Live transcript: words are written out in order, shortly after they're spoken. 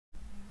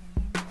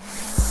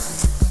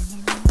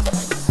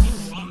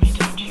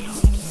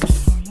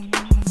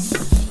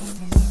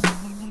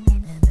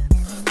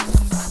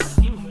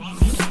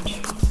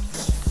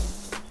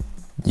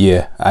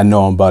Yeah, I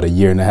know I'm about a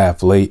year and a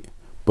half late,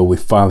 but we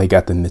finally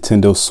got the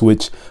Nintendo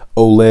Switch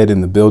OLED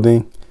in the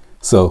building.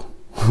 So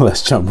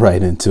let's jump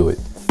right into it.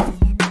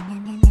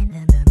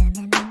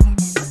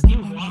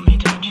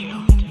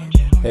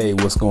 Hey,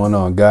 what's going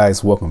on,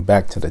 guys? Welcome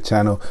back to the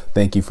channel.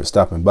 Thank you for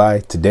stopping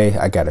by. Today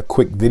I got a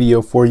quick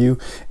video for you,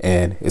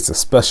 and it's a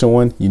special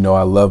one. You know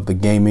I love the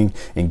gaming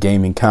and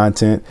gaming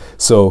content.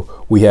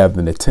 So we have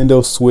the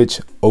Nintendo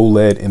Switch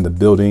OLED in the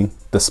building,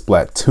 the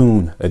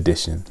Splatoon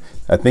edition.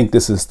 I think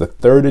this is the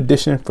third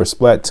edition for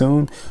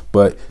Splatoon,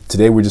 but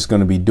today we're just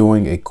going to be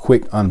doing a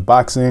quick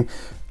unboxing.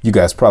 You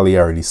guys probably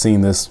already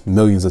seen this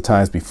millions of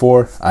times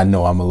before. I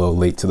know I'm a little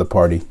late to the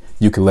party.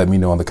 You can let me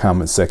know in the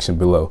comment section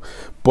below.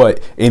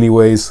 But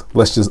anyways,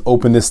 let's just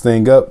open this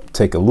thing up,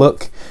 take a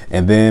look,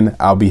 and then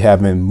I'll be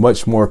having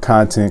much more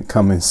content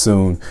coming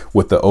soon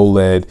with the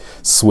OLED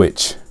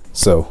Switch.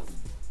 So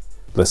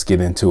let's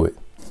get into it.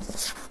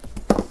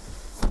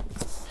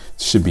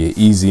 Should be an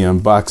easy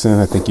unboxing.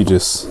 I think you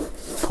just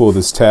pull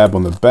this tab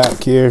on the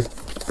back here,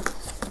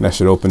 and that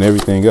should open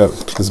everything up.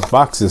 This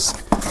box is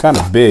kind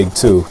of big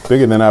too,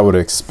 bigger than I would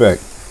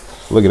expect.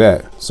 Look at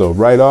that. So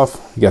right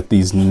off, you got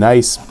these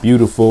nice,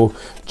 beautiful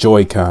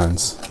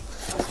Joy-Cons.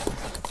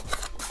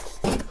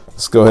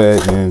 Let's go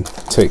ahead and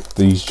take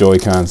these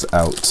Joy-Cons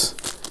out.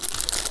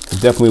 I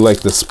definitely like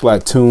the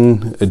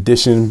Splatoon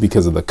edition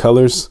because of the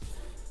colors.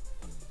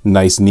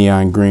 Nice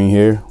neon green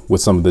here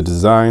with some of the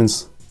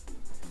designs.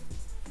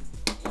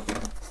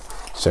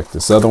 Check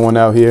this other one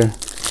out here.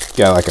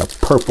 Got like a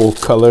purple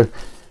color,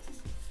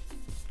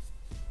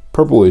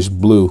 purplish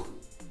blue.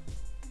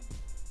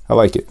 I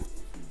like it.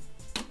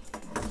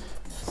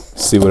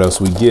 See what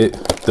else we get.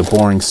 The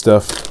boring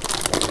stuff.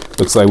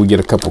 Looks like we get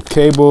a couple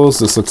cables.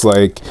 This looks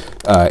like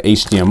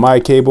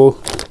HDMI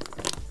cable.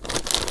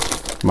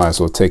 Might as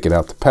well take it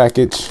out the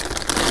package.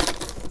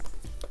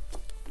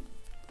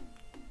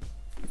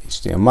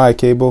 HDMI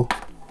cable.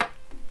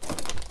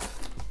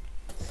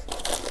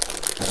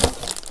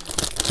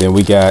 Then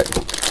we got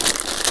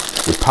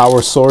the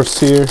power source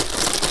here.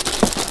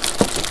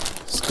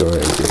 Let's go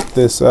ahead and get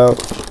this out.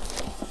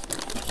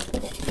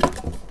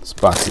 This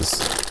box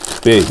is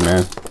big,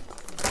 man.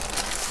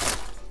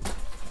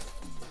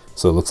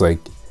 So it looks like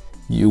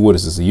what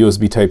is this, a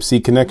USB Type-C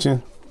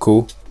connection?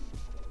 Cool.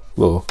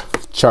 Little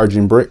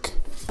charging brick.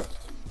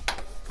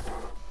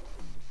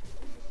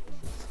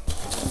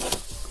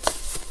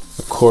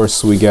 Of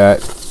course, we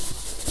got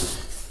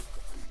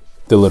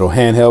the little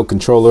handheld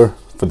controller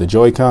for the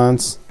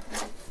Joy-Cons.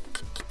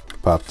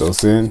 Pop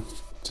those in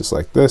just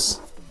like this.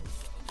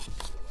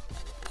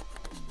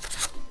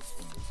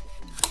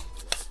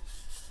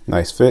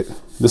 Nice fit.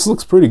 This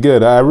looks pretty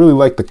good. I really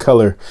like the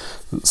color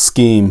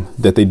scheme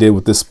that they did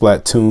with this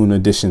Splatoon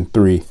Edition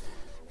 3.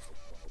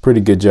 Pretty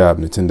good job,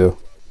 Nintendo.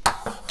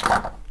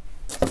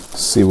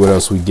 Let's see what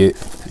else we get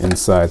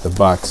inside the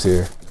box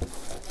here.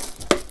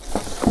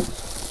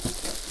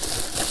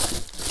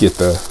 Get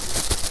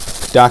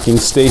the docking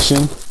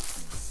station.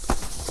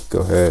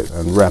 Go ahead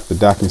and unwrap the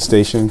docking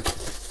station.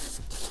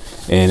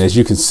 And as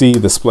you can see,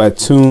 the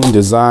Splatoon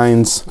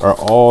designs are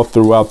all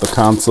throughout the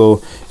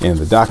console and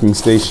the docking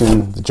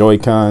station, the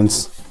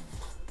Joy-Cons.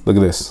 Look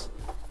at this,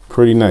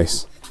 pretty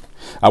nice.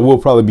 I will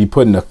probably be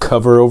putting a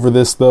cover over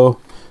this though,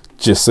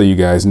 just so you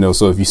guys know.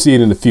 So if you see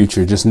it in the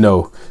future, just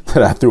know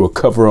that I threw a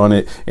cover on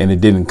it and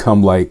it didn't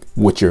come like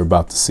what you're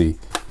about to see.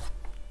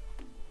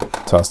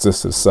 Toss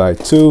this to the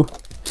side too.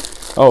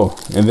 Oh,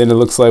 and then it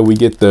looks like we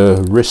get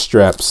the wrist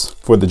straps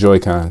for the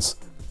Joy-Cons.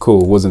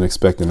 Cool, wasn't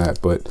expecting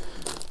that, but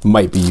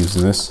might be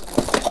using this.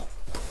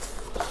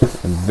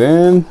 And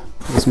then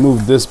let's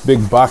move this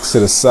big box to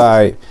the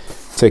side.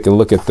 Take a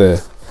look at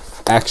the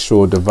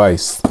actual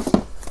device.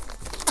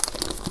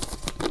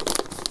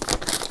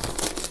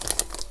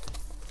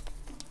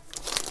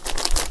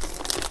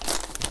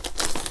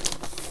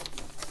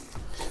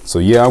 So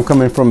yeah, I'm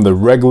coming from the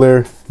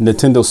regular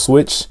Nintendo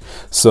Switch.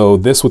 So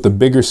this with the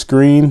bigger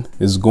screen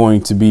is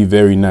going to be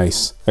very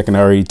nice. I can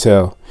already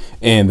tell.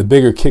 And the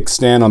bigger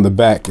kickstand on the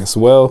back as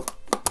well.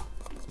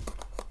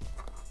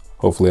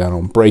 Hopefully I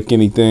don't break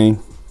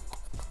anything.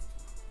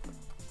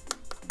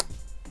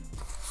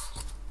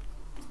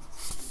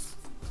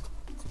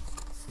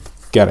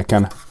 Gotta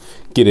kind of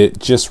get it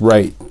just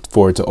right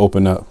for it to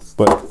open up.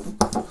 But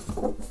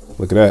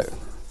look at that.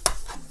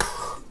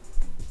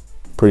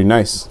 Pretty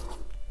nice.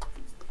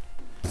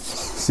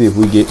 See if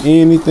we get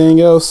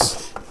anything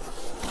else.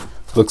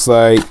 Looks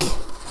like,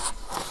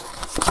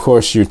 of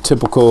course, your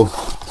typical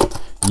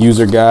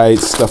user guide,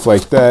 stuff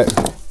like that,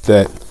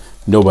 that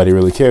nobody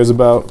really cares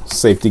about.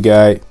 Safety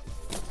guide.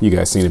 You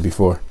guys seen it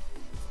before.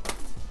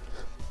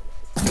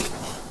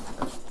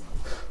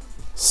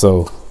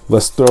 So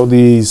let's throw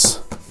these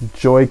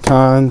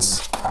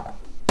Joy-Cons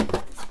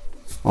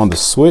on the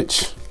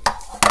Switch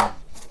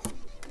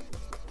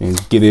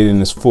and get it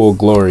in its full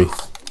glory.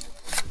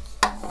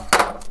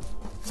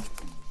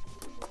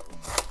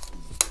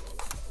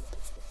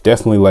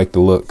 Definitely like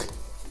the look.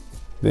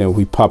 Then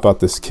we pop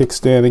out this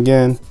kickstand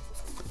again.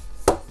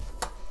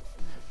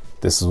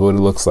 This is what it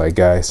looks like,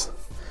 guys.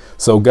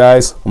 So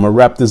guys, I'm gonna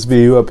wrap this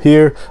video up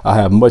here. I'll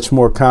have much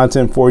more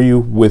content for you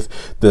with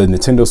the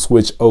Nintendo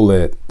Switch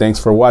OLED. Thanks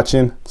for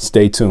watching.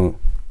 Stay tuned.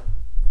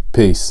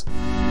 Peace.